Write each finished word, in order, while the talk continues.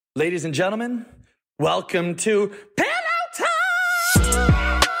Ladies and gentlemen, welcome to Pillow Talk!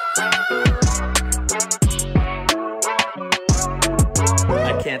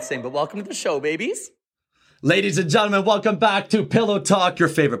 I can't sing, but welcome to the show, babies. Ladies and gentlemen, welcome back to Pillow Talk, your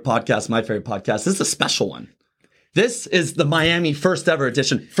favorite podcast, my favorite podcast. This is a special one. This is the Miami first ever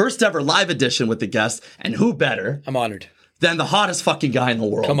edition, first ever live edition with the guest, and who better? I'm honored. Than the hottest fucking guy in the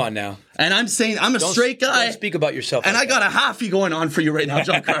world. Come on now. And I'm saying I'm a straight guy. Don't speak about yourself. And I got a halfie going on for you right now,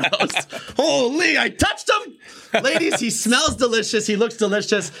 John Carlos. Holy, I touched him. Ladies, he smells delicious. He looks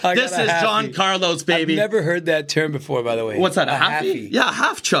delicious. This is John Carlos, baby. I've never heard that term before, by the way. What's that, a halfie? Yeah,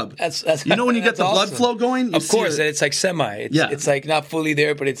 half chub. That's you know when you get the blood flow going? Of course, it's like semi. It's like not fully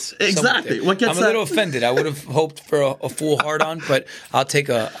there, but it's exactly. What gets I'm a little offended. I would have hoped for a full hard on, but I'll take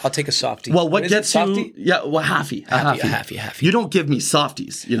a softie. Well, what gets you? Yeah, well, halfie. A halfie. You don't give me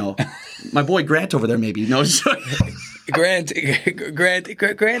softies, you know. My boy Grant over there, maybe. No, Grant's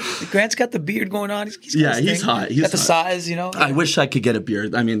got the beard going on. He's hot. He's got the size, you know. I wish I could get a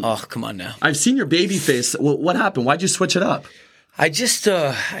beard. I mean, oh, come on now. I've seen your baby face. What happened? Why'd you switch it up? I just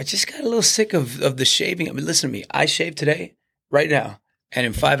got a little sick of the shaving. I mean, listen to me. I shaved today, right now, and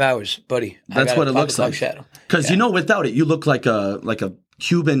in 5 hours, buddy. That's what it looks like. Because you know, without it, you look like a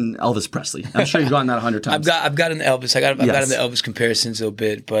Cuban Elvis Presley. I'm sure you've gotten that 100 times. I've got an Elvis. I've got in the Elvis comparisons a little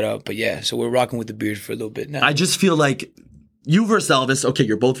bit, but yeah. So we're rocking with the beard for a little bit now. I just feel like you versus Elvis. Okay,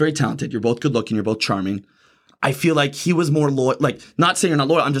 you're both very talented. You're both good looking. You're both charming. I feel like he was more loyal. Like, not saying you're not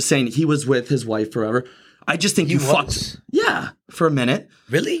loyal. I'm just saying he was with his wife forever. I just think you fucked. Yeah, for a minute.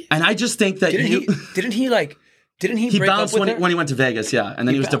 Really? And I just think that didn't he break bounced up with her? when he went to Vegas, yeah. And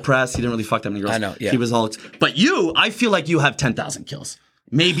then he was depressed. He didn't really fuck that many girls. I know, yeah. He was all... But you, I feel like you have 10,000 kills.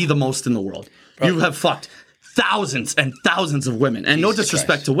 Maybe the most in the world. Bro. You have fucked thousands and thousands of women. And no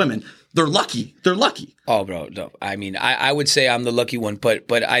disrespect to women. They're lucky. They're lucky. Oh, bro. No. I mean, I would say I'm the lucky one,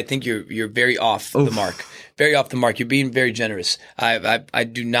 but I think you're very off the mark. Very off the mark. You're being very generous. I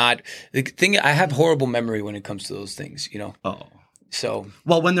do not... The thing, I have horrible memory when it comes to those things, you know? Oh. So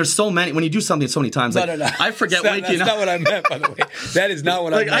well, when there's so many, when you do something so many times, no. I forget waking up. That's not what I meant, by the way. That is not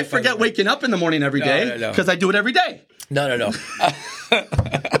what I meant. I forget waking up in the morning every day because I do it every day. No.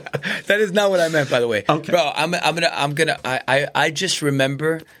 That is not what I meant, by the way. Okay, bro. I just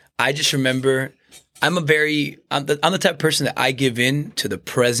remember. I'm the type of person that I give in to the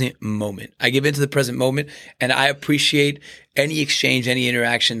present moment. I give in to the present moment, and I appreciate any exchange, any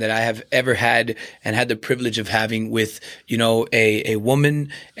interaction that I have ever had and had the privilege of having with, you know, a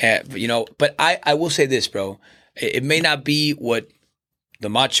woman, you know. But I will say this, bro. It may not be what the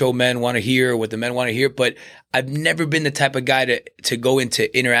macho men want to hear, what the men want to hear, but I've never been the type of guy to go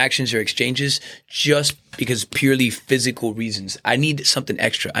into interactions or exchanges just because purely physical reasons. I need something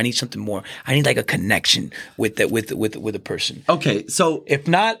extra. I need something more. I need like a connection with a person. Okay, so if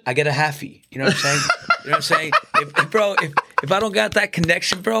not, I get a halfie. You know what I'm saying? You know what I'm saying? If I don't got that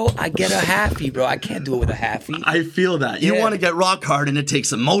connection, bro, I get a halfie, bro. I can't do it with a halfie. I feel that. You want to get rock hard, and it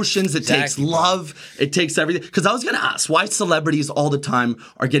takes emotions, it takes love, it takes everything. Because I was going to ask, why celebrities all the time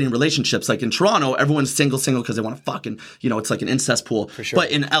are getting relationships? Like in Toronto, everyone's single because they want to fuck, and you know, it's like an incest pool. For sure. But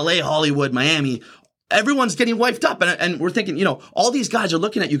in LA, Hollywood, Miami, everyone's getting wifed up, and we're thinking, you know, all these guys are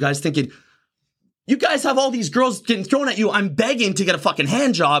looking at you guys thinking, you guys have all these girls getting thrown at you. I'm begging to get a fucking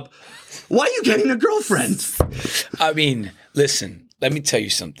hand job. Why are you getting a girlfriend? I mean, listen, let me tell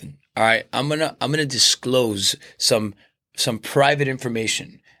you something. All right, I'm gonna disclose some private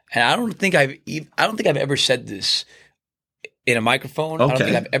information, and I don't think I've ever said this in a microphone. Okay. I don't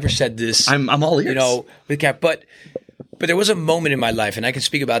think I've ever said this. I'm all ears. You know, but there was a moment in my life, and I can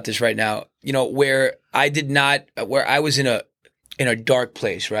speak about this right now. You know, where I was in a dark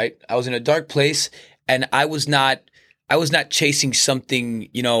place. Right, I was in a dark place, and I was not chasing something,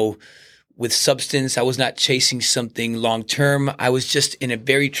 you know, with substance. I was not chasing something long term. I was just in a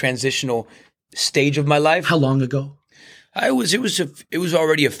very transitional stage of my life. How long ago? It was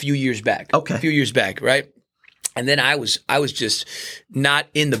already a few years back. Okay, a few years back, right? And then I was just not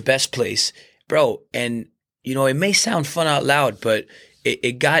in the best place, bro. And you know, it may sound fun out loud, but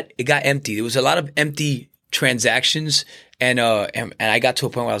it got empty. There was a lot of empty transactions, and I got to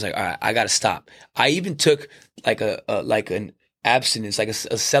a point where I was like, all right, I got to stop. I even took like an abstinence, like a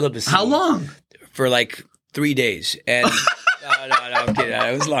celibacy. How long? For like 3 days, and I'm kidding.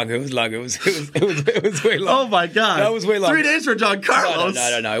 It was longer. It was way longer. Oh my God. That was way longer. 3 days for John Carlos.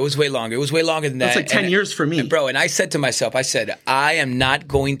 No. It was way longer. It was way longer than that. That's like 10 years for me. And bro, and I said to myself, I said, I am not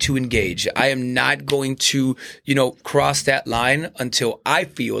going to engage. I am not going to, cross that line until I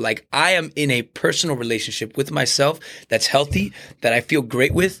feel like I am in a personal relationship with myself that's healthy, that I feel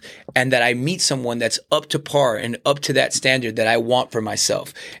great with, and that I meet someone that's up to par and up to that standard that I want for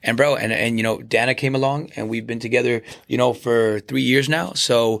myself. And bro, and Dana came along, and we've been together, for 3 years now.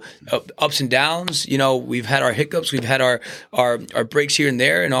 So ups and downs, we've had our hiccups, we've had our breaks here and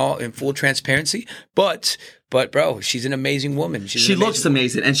there, and all in full transparency. But bro, she's an amazing woman. She looks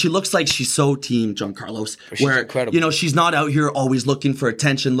amazing, and she looks like she's so team John Carlos. She's incredible. She's not out here always looking for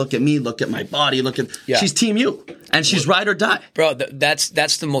attention. Look at me, look at my body, she's team you, and she's ride or die. Bro,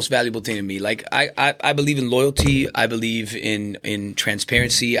 that's the most valuable thing to me. Like I believe in loyalty, I believe in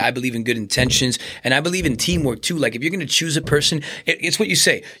transparency, I believe in good intentions, and I believe in teamwork too. Like if you're gonna choose a person, it's what you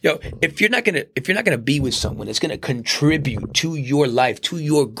say. If you're not gonna be with someone that's gonna contribute to your life, to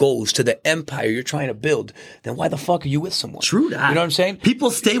your goals, to the empire you're trying to build, then why the fuck are you with someone? True that. You know what I'm saying? People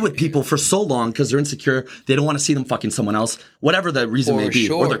stay with people for so long because they're insecure. They don't want to see them fucking someone else, whatever the reason may be.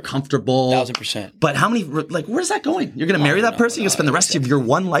 Or they're comfortable. 1000%. But how many, where's that going? You're going to marry that person? You're going to spend the rest of your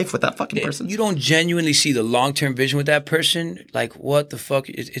one life with that fucking person? You don't genuinely see the long-term vision with that person. Like, what the fuck?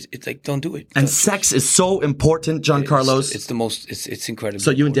 It's like, don't do it. And sex is so important, John Carlos. It's the most, it's incredible. So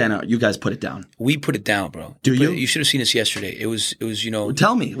you and Dana, you guys put it down. We put it down, bro. Do you? You should have seen us yesterday. It was.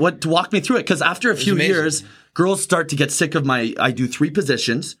 Tell me, walk me through it. Because after a few amazing. years, girls start to get sick of I do 3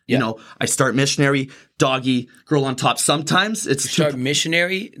 positions. Yeah. I start missionary, doggy, girl on top. Sometimes it's start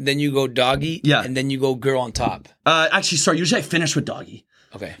missionary, then you go doggy, and then you go girl on top. Actually, sorry. Usually I finish with doggy.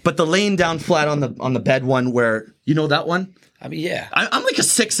 Okay. But the laying down flat on the bed one where, that one? I mean, yeah. I'm like a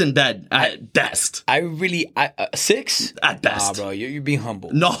 6 in bed at best. I 6? At best. Nah, bro, you're being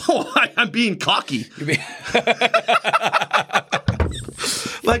humble. No, I'm being cocky. You're being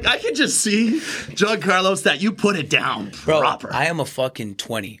Like, I can just see, John Carlos, that you put it down proper. Bro, I am a fucking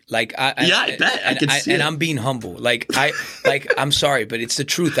 20. Like, I bet. I can see it. And I'm being humble. Like, I'm sorry, but it's the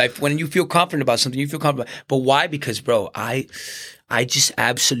truth. When you feel confident about something, you feel confident. But why? Because, bro, I just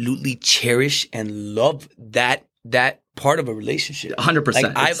absolutely cherish and love that part of a relationship.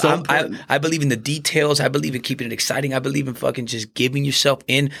 100%. Like, I believe in the details. I believe in keeping it exciting. I believe in fucking just giving yourself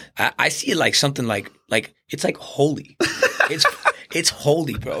in. I see it like something like it's like holy. It's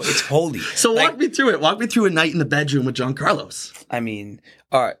holy, bro. It's holy. So walk me through it. Walk me through a night in the bedroom with John Carlos. I mean,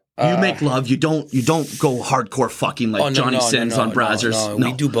 all right. You make love. You don't go hardcore fucking like Johnny Sins on Brazzers. No.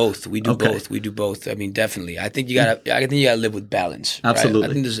 We do both. We do both. I mean, definitely. I think you gotta live with balance. Right?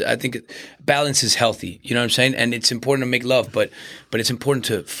 Absolutely. I think balance is healthy. You know what I'm saying? And it's important to make love, but it's important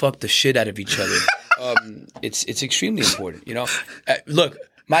to fuck the shit out of each other. It's extremely important. Look.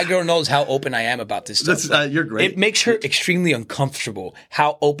 My girl knows how open I am about this stuff. You're great. It makes her extremely uncomfortable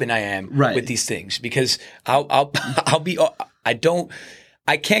how open I am with these things because I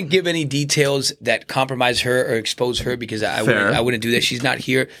can't give any details that compromise her or expose her because I wouldn't do that. She's not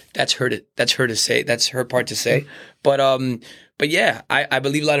here. That's her to say. That's her part to say. But yeah, I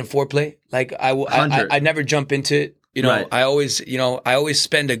believe a lot in foreplay. Like I never jump into it. I always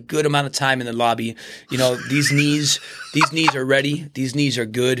spend a good amount of time in the lobby. These knees are ready. These knees are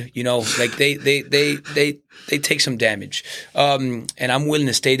good. Like they take some damage. And I'm willing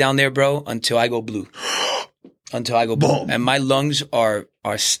to stay down there, bro, until I go blue. Boom. And my lungs are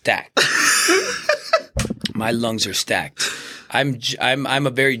stacked. My lungs are stacked. I'm a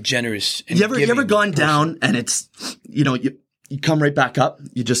very generous. You ever gone down and it's you come right back up.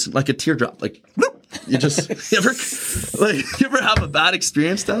 You just like a teardrop, like. Whoop. You ever have a bad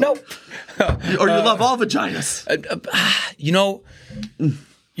experience though? Nope. Or you love all vaginas? I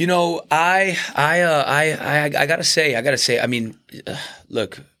gotta say. I mean,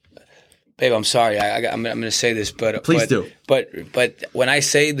 look, babe, I'm sorry. I'm gonna say this, but please do. But when I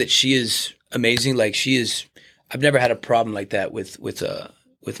say that she is amazing, like she is, I've never had a problem like that with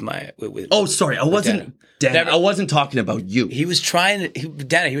Oh, sorry, I wasn't. Dana, I wasn't talking about you. He was trying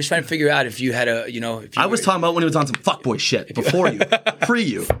to figure out if you had a, I was talking about when he was on some fuckboy shit before you, pre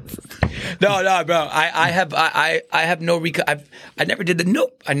you. No, bro. I have no I never did that.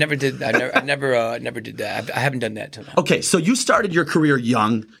 Nope. I never did that. I haven't done that till now. Okay, so you started your career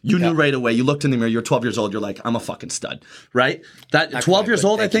young. You knew right away. You looked in the mirror. You're 12 years old. You're like, I'm a fucking stud, right? That 12 years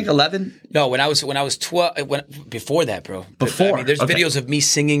old, I think, 11. No, when I was 12. Before that, bro. Before. I mean, there's videos of me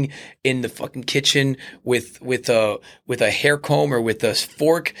singing in the fucking kitchen with a hair comb or with a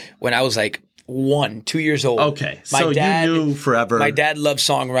fork when I was like 2 years old. Okay, so you knew forever. My dad loved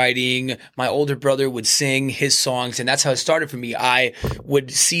songwriting. My older brother would sing his songs, and that's how it started for me. I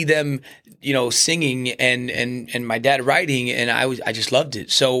would see them, singing and my dad writing, and I just loved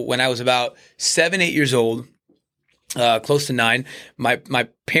it. So when I was about 7, 8 years old, close to 9, my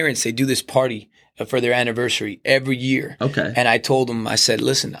parents, they do this party for their anniversary every year. Okay. And I told them, I said,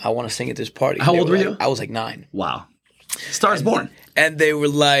 listen, I want to sing at this party. How old were you? I was like 9. Wow. Stars Born. And they were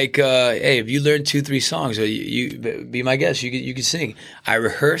like, hey, if you learn 2-3 songs, you be my guest, you could sing. I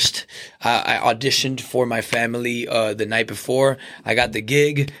rehearsed. I auditioned for my family the night before. I got the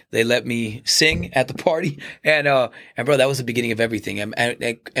gig. They let me sing at the party. And bro, that was the beginning of everything.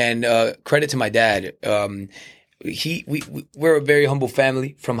 And credit to my dad. We're a very humble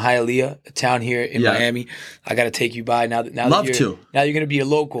family from Hialeah, a town here in Miami. I got to take you by now that now Love that to. Now you're going to be a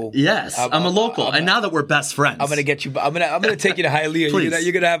local. Yes, I'm a local, and now that we're best friends, I'm going to get you. I'm going to take you to Hialeah. Please.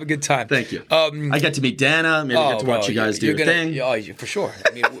 You're going to have a good time. Thank you. I get to meet Dana. Maybe get to watch you guys do your thing. Oh, for sure.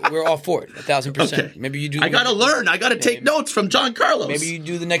 I mean, we're all for it, 1,000%. Okay. Maybe you do. I got to learn. I got to take notes from John Carlos. Maybe you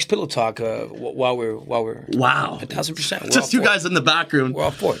do the next pillow talk while we're. Wow, 1,000%. Just you guys in the background. We're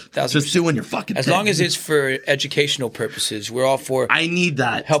all for it. 1,000%. Just doing your fucking as thing. long as it's for educational purposes. We're all for. I need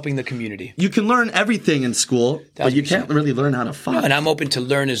that. Helping the community. You can learn everything in school, but you can't really learn how to fuck. No, and I'm open to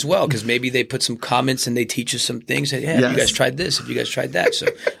learn as well because maybe they put some comments and they teach us some things. Hey, have you guys tried this? Have you guys tried that? So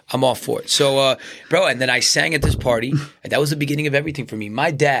I'm all for it. So, bro, and then I sang at this party. And that was the beginning of everything for me.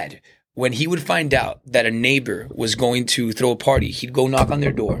 My dad, when he would find out that a neighbor was going to throw a party, he'd go knock on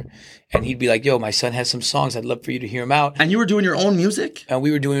their door. And he'd be like, yo, my son has some songs. I'd love for you to hear them out. And you were doing your own music? And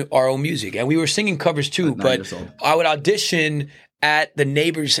we were doing our own music. And we were singing covers too. But I would audition at the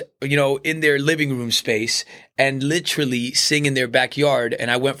neighbors, in their living room space and literally sing in their backyard. And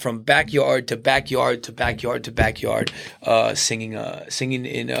I went from backyard to backyard to backyard to backyard, singing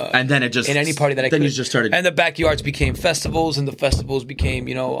in and then it just in any party that I could. Then you just started. And the backyards became festivals, and the festivals became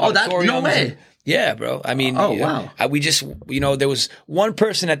auditoriums. No way. Yeah, bro. I mean, wow. We just, there was one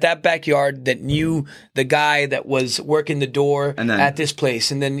person at that backyard that knew the guy that was working the door at this place.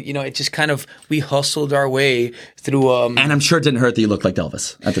 And then, it just kind of, we hustled our way through. And I'm sure it didn't hurt that you looked like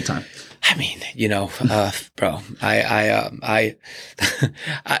Elvis at the time. I mean, bro, I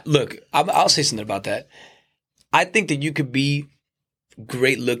look, I'll say something about that. I think that you could be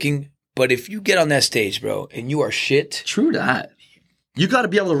great looking, but if you get on that stage, bro, and you are shit. True that. You got to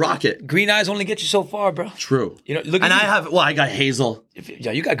be able to rock it. Green eyes only get you so far, bro. True. Look. And I got hazel.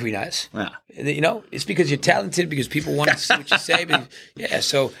 You got green eyes. Yeah. It's because you're talented, because people want to see what you say. But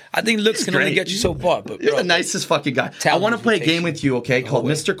so I think looks can only get you so far. But you're the nicest fucking guy. I want to play a game with you, okay? Called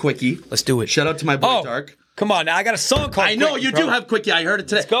Mr. Quickie. Let's do it. Shout out to my boy Dark. Come on, now I got a song called I know Quickie, you bro. do have Quickie. I heard it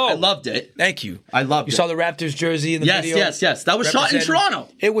today. Let's go. I loved it. Thank you. I loved it. You saw the Raptors jersey in the video? Yes. That was shot in Toronto.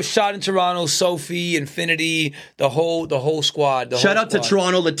 It was shot in Toronto. Sophie, Infinity, the whole squad. Shout out to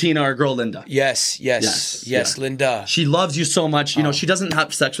Toronto Latina, our girl Linda. Yes, Linda. She loves you so much. She doesn't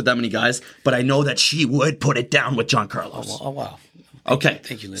have sex with that many guys, but I know that she would put it down with John Carlos. Oh wow. Okay.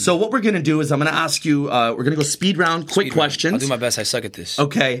 Thank you, Linda. So what we're going to do is I'm going to ask you, we're going to go speed round, quick questions. I'll do my best. I suck at this.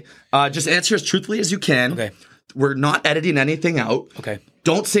 Okay. Just answer as truthfully as you can. Okay. We're not editing anything out. Okay.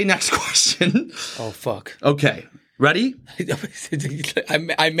 Don't say next question. Oh, fuck. Okay. Ready?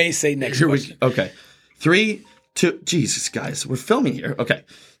 I may say next question. Okay. 3, 2, Jesus, guys, we're filming here. Okay.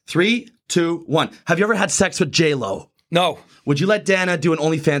 3, 2, 1. Have you ever had sex with J-Lo? No. Would you let Dana do an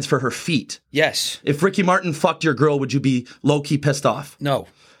OnlyFans for her feet? Yes. If Ricky Martin fucked your girl, would you be low-key pissed off? No.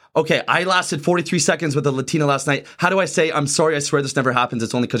 Okay, I lasted 43 seconds with a Latina last night. How do I say, I'm sorry, I swear this never happens,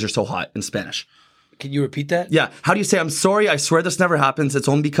 it's only because you're so hot in Spanish? Can you repeat that? Yeah. How do you say, I'm sorry, I swear this never happens, it's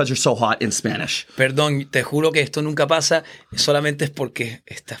only because you're so hot in Spanish? Perdón, te juro que esto nunca pasa, solamente es porque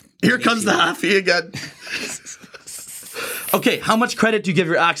está... Here comes the happy again. Okay, how much credit do you give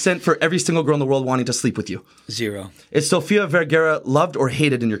your accent for every single girl in the world wanting to sleep with you? 0. Is Sofia Vergara loved or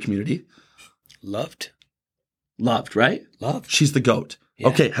hated in your community? Loved. Loved, right? Loved. She's the GOAT. Yeah.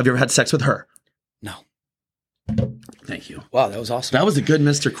 Okay, have you ever had sex with her? No. Thank you. Wow, that was awesome. That was a good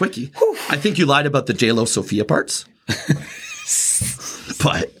Mr. Quickie. Whew. I think you lied about the J-Lo Sophia parts.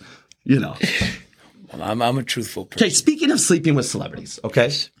 But, I'm a truthful person. Okay, speaking of sleeping with celebrities, okay?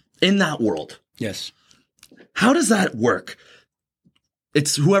 In that world. Yes. How does that work?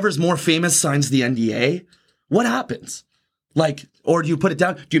 It's whoever's more famous signs the NDA. What happens? Or do you put it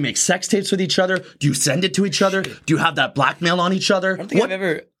down? Do you make sex tapes with each other? Do you send it to each other? Do you have that blackmail on each other? I don't think I've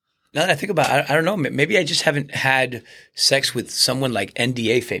ever... Now that I think about it, I don't know. Maybe I just haven't had sex with someone like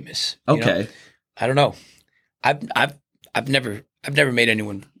NDA famous. Okay. I don't know. I've never made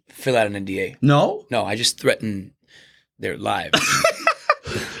anyone fill out an NDA. No? No, I just threaten their lives.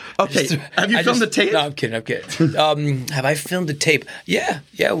 Okay, have you filmed the tape? No, I'm kidding. Have I filmed the tape? Yeah,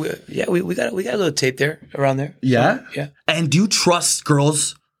 we got a little tape there, around there. Yeah? Yeah. And do you trust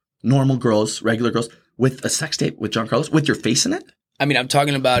girls, normal girls, regular girls, with a sex tape with John Carlos with your face in it? I mean, I'm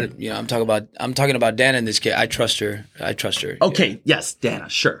talking about Dana in this case. I trust her. Okay, Yeah. yes, Dana,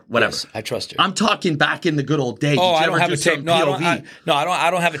 sure, whatever. Yes, I trust her. I'm talking back in the good old days. Oh, Did you I don't ever have do a tape. some No, I POV?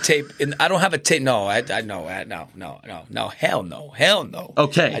 don't have a tape. I don't have a tape. No, no, hell no.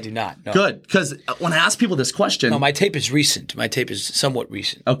 Okay. I do not. No. Good, because when I ask people this question, No, my tape is recent. My tape is somewhat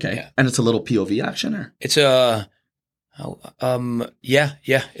recent. okay, Yeah. and it's a little POV action, or It's a,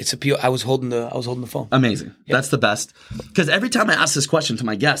 it's a PO. I was holding the phone. amazing. That's the best. Because every time I ask this question to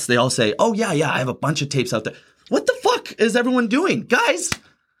my guests, they all say, "Oh yeah, I have a bunch of tapes out there." What the fuck is everyone doing, guys?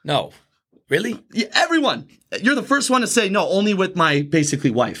 No, really? Yeah, everyone, you're the first one to say no. Only with my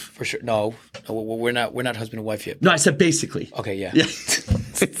basically wife. For sure. No, we're not husband and wife yet. No, I said basically. Okay, yeah. Yeah.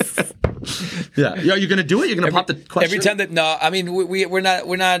 Yeah. Are you gonna do it? You're gonna pop the question Every time that I mean we're not.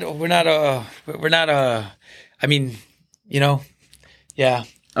 I mean, you know, yeah.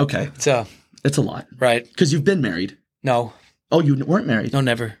 Okay, it's a lot Right. because you've been married. No, Oh, you weren't married. no,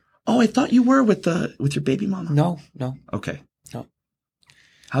 never. Oh, I thought you were with your baby mama. No. Okay. No.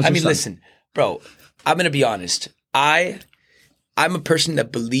 How's I your mean, son? listen, bro, I'm going to be honest. I'm a person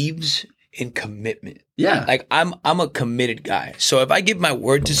that believes in commitment. Yeah. Like I'm a committed guy. So if I give my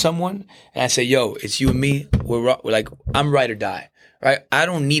word to someone and I say, "Yo, it's you and me," we're like, I'm ride or die, right? I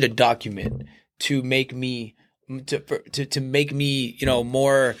don't need a document to make me to make me,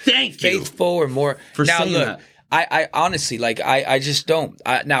 more Thank you faithful or more. for now saying look, that. I honestly, like, I just don't.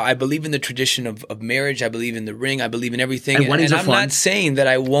 Now, I believe in the tradition of marriage. I believe in the ring. I believe in everything. And weddings are I'm fun. not saying that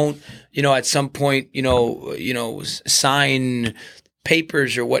I won't, at some point, sign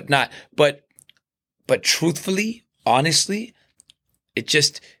papers or whatnot. But truthfully, honestly, it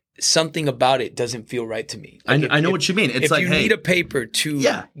just something about it doesn't feel right to me. Like I know what you mean. It's if like, you hey, need a paper to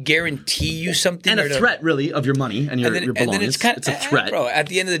Yeah. guarantee you something, and or a to- threat really of your money and your and then belongings. it's kind it's a threat. bro. At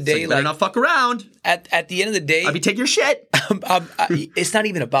the end of the So day, you better not fuck around. at the end of the day, I'll be taking your shit. it's not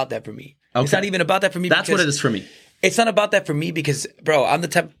even about that for me. It's Okay. not even about that for me. That's what because it is for me. It's not about that for me because, bro, I'm the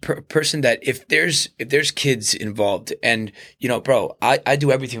type of person that if there's kids involved and, bro, I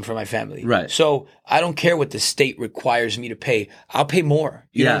do everything for my family. Right. So I don't care what the state requires me to pay. I'll pay more.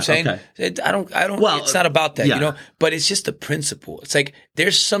 You know what I'm saying? okay. I don't, Well, it's not about that, yeah. but it's just the principle. It's like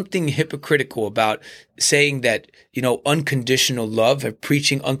there's something hypocritical about saying that, unconditional love or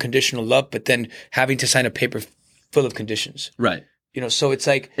preaching unconditional love, but then having to sign a paper full of conditions. Right. So it's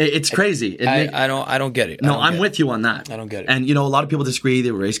like It's crazy. I don't get it. No, I'm with you on that. I don't get it. And a lot of people disagree.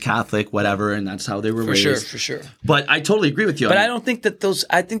 They were raised Catholic, whatever, and that's how they were raised. For sure. But I totally agree with you. But I don't think that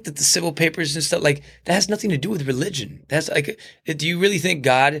I think that the civil papers and stuff, like, that has nothing to do with religion. That's like, do you really think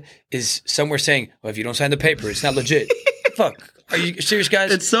God is somewhere saying, well, if you don't sign the paper, it's not legit? Fuck. Are you serious,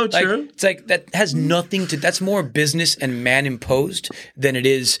 guys? It's so Like, true. It's like that has nothing to. That's more business and man imposed than it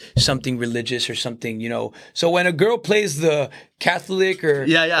is something religious or something. So when a girl plays the Catholic or or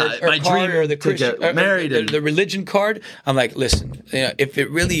my card dream or the to Christian get married and- the religion card, I'm like, listen, if it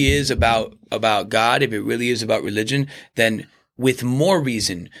really is about God, if it really is about religion, then with more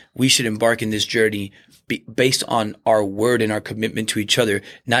reason we should embark in this journey based on our word and our commitment to each other,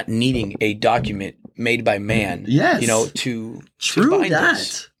 not needing a document made by man. Yes. To True bind that.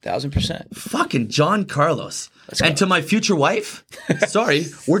 us. 1000%. Fucking John Carlos. go. And to my future wife, sorry,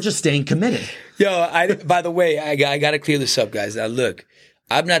 we're just staying committed. Yo, by the way, I got to clear this up, guys. Now, look,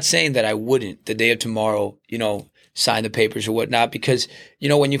 I'm not saying that I wouldn't the day of tomorrow, sign the papers or whatnot, because,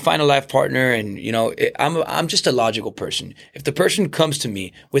 when you find a life partner and, I'm just a logical person. If the person comes to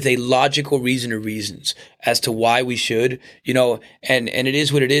me with a logical reason or reasons as to why we should, and it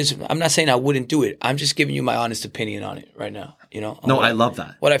is what it is, I'm not saying I wouldn't do it. I'm just giving you my honest opinion on it right now, No, I love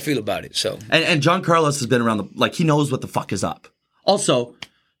that. what I feel about it. So And John Carlos has been around he knows what the fuck is up. Also,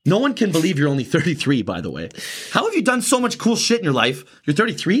 no one can believe you're only 33, by the way. How have you done so much cool shit in your life? You're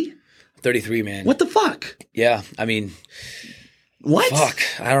 33? 33, man. What the fuck? Yeah. I mean, What? fuck,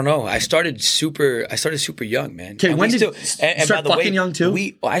 I don't know. I started super young, man. Okay, And when we did you start fucking young too?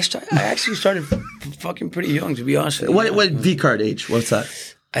 I actually started fucking pretty young, to be honest with you. What V card age? What's that?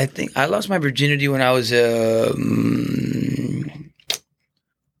 I think I lost my virginity when I was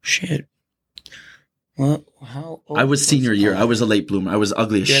shit. Well, how old I was senior year. I was a late bloomer. I was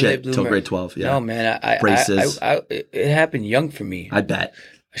ugly as You're a late shit till bloomer. grade 12. Yeah. No, man. Braces. It happened young for me. I bet.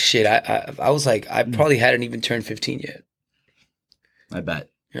 Shit, I was like, I probably hadn't even turned 15 yet. I bet.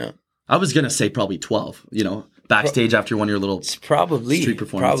 Yeah. I was going to say probably 12, backstage after one of your little Probably street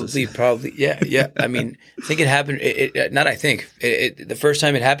performances? Probably. Yeah. I mean, I think it happened. Not I think. The first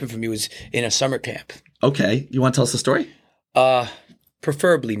time it happened for me was in a summer camp. Okay. You want to tell us the story?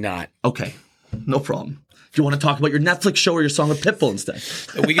 Preferably not. Okay. No problem. Do you want to talk about your Netflix show or your song with Pitbull instead?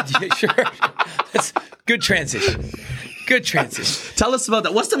 We could, yeah, sure. That's good transition. Good transition. Tell us about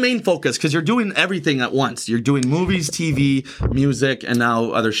that. What's the main focus? Because you're doing everything at once. You're doing movies, TV, music, and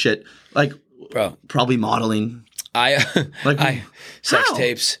now other shit. Like, Bro, probably modeling. Sex How?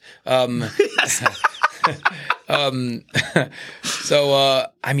 tapes. Yes. So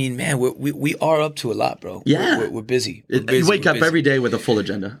I mean, man, we are up to a lot, bro. Yeah. We're busy. We're You busy. wake We're up busy. every day with a full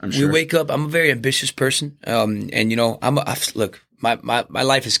agenda, I'm sure. We wake up. I'm a very ambitious person, and you know, look. My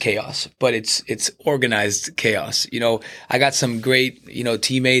life is chaos, but it's organized chaos. You know, I got some great, you know,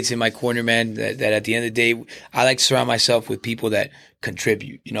 teammates in my corner, man, that at the end of the day, I like to surround myself with people that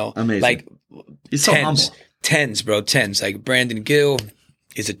contribute, you know. Amazing. Like He's so humble. tens, bro, tens. Like Brandon Gill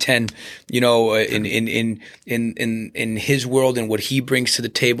is a 10, you know, in his world and what he brings to the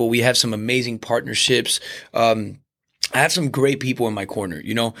table. We have some amazing partnerships. I have some great people in my corner,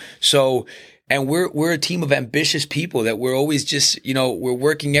 you know. So, and we're a team of ambitious people that we're always just, you know, we're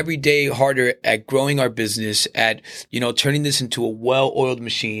working every day harder at growing our business, at, you know, turning this into a well-oiled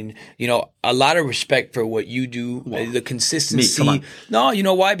machine. You know, a lot of respect for what you do, the consistency. Me, come on. No, you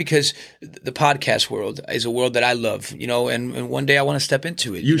know why? Because the podcast world is a world that I love, you know, and one day I want to step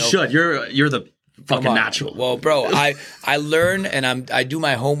into it. You know? should. You're the fucking Come on. natural. Well, bro, I learn and I do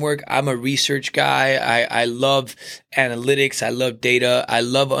my homework. I'm a research guy. I love analytics. I love data. I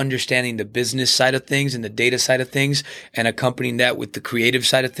love understanding the business side of things and the data side of things, and accompanying that with the creative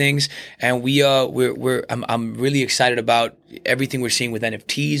side of things. And I'm really excited about everything we're seeing with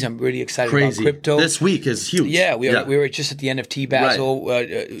NFTs. I'm really excited Crazy. about crypto. This week is huge. Yeah, we were just at the NFT Basel.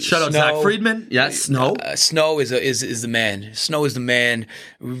 Shout out Zach Friedman. Yes, Snow. Snow is the man. Snow is the man.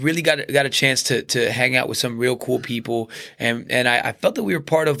 We really got a chance to hang out with some real cool people, and I felt that we were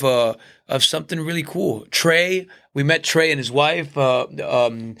part of something really cool. Trey, we met Trey and his wife.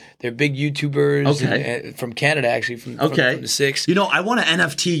 They're big YouTubers and from Canada, actually, from the Six. You know, I want to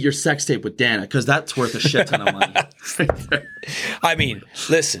NFT your sex tape with Dana because that's worth a shit ton of money. I mean,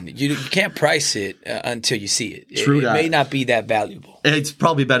 listen, you can't price it until you see it. True It that. may not be that valuable. It's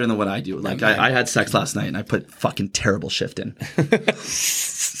probably better than what I do. Like, I had sex last night and I put fucking terrible shift in.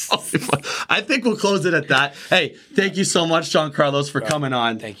 I think we'll close it at that. Hey, thank you so much, John Carlos, for coming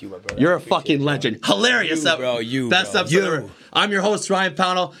on. Thank you, my brother. You're a fucking legend. Hilarious. You, bro. You, Best bro. episode You. ever. I'm your host, Ryan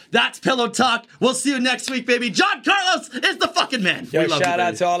Pownell. That's Pillow Talk. We'll see you next week, baby. John Carlos is the fucking man. Yo, We love shout you, out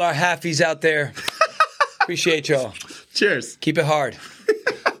baby. to all our halfies out there. Appreciate y'all. Cheers. Keep it hard.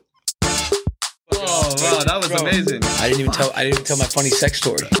 Oh, wow, that was amazing. I didn't even tell my funny sex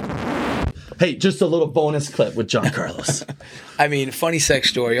story. Hey, just a little bonus clip with John Carlos. I mean, funny sex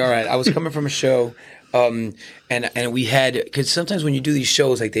story. All right, I was coming from a show, and we had, because sometimes when you do these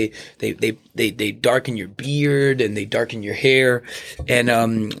shows, like they darken your beard and they darken your hair,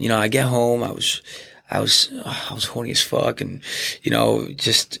 and you know, I get home, I was horny as fuck, and you know,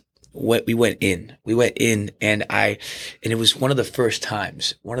 just. We went in, and it was one of the first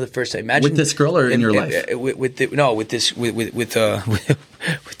times. Imagine With this girl or in your life? With this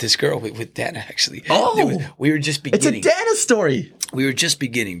girl, with Dana, actually. Oh! We were just It's beginning. a Dana story. We were just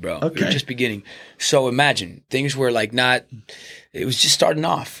beginning, bro. Okay. We were just beginning. So imagine things were like not. It was just starting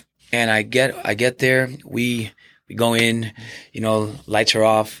off, and I get there. We go in, you know, lights are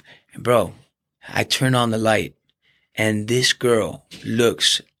off, and bro, I turn on the light, and this girl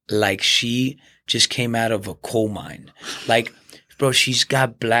looks like she just came out of a coal mine. Like, bro, she's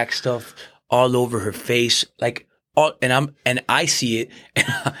got black stuff all over her face, like all, and I see it, and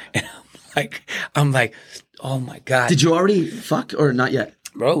I'm like, oh my god. Did you already fuck or not yet?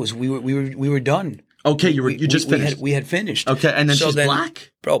 Bro, we were done. Okay, you just finished. We had finished. Okay, and then she's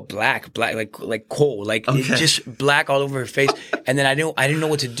black? Bro, black, like coal, like Okay. it's just black all over her face. And then I didn't know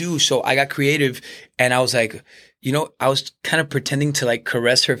what to do, so I got creative, and I was like, you know, I was kind of pretending to like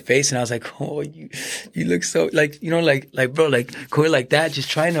caress her face, and I was like, oh, you look so like, you know, like bro, like go like that, just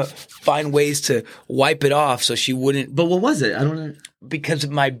trying to find ways to wipe it off so she wouldn't. But what was it? I don't know. Because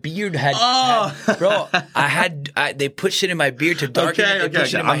my beard had, Oh. they put shit in my beard to darken it. They put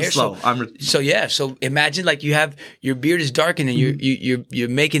shit in my I'm hair. slow. So imagine like you have your beard is darkened and you're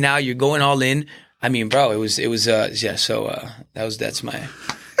making out, you're going all in. I mean, bro, it was yeah. So that's my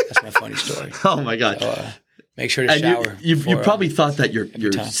funny story. Oh my god. So, make sure to And shower. you before, probably thought that your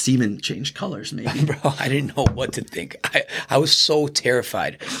time. semen changed colors, maybe. Bro, I didn't know what to think. I was so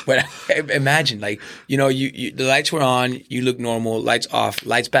terrified. But imagine, like, you know, you the lights were on, you look normal, lights off,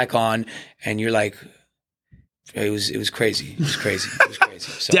 lights back on, and you're like, It was crazy. It was crazy. It was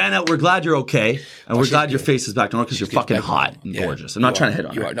crazy. So, Dana, we're glad you're okay, and we're glad your face is back to normal because you're fucking back to hot normal. and Yeah. gorgeous. I'm not trying to hit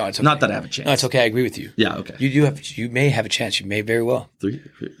on You her. are. No, it's okay. Not that I have a chance. No, it's okay. I agree with you. Yeah, okay. You may have a chance. You may very well.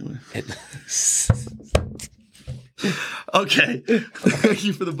 Okay. Thank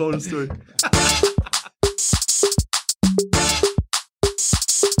you for the bonus story.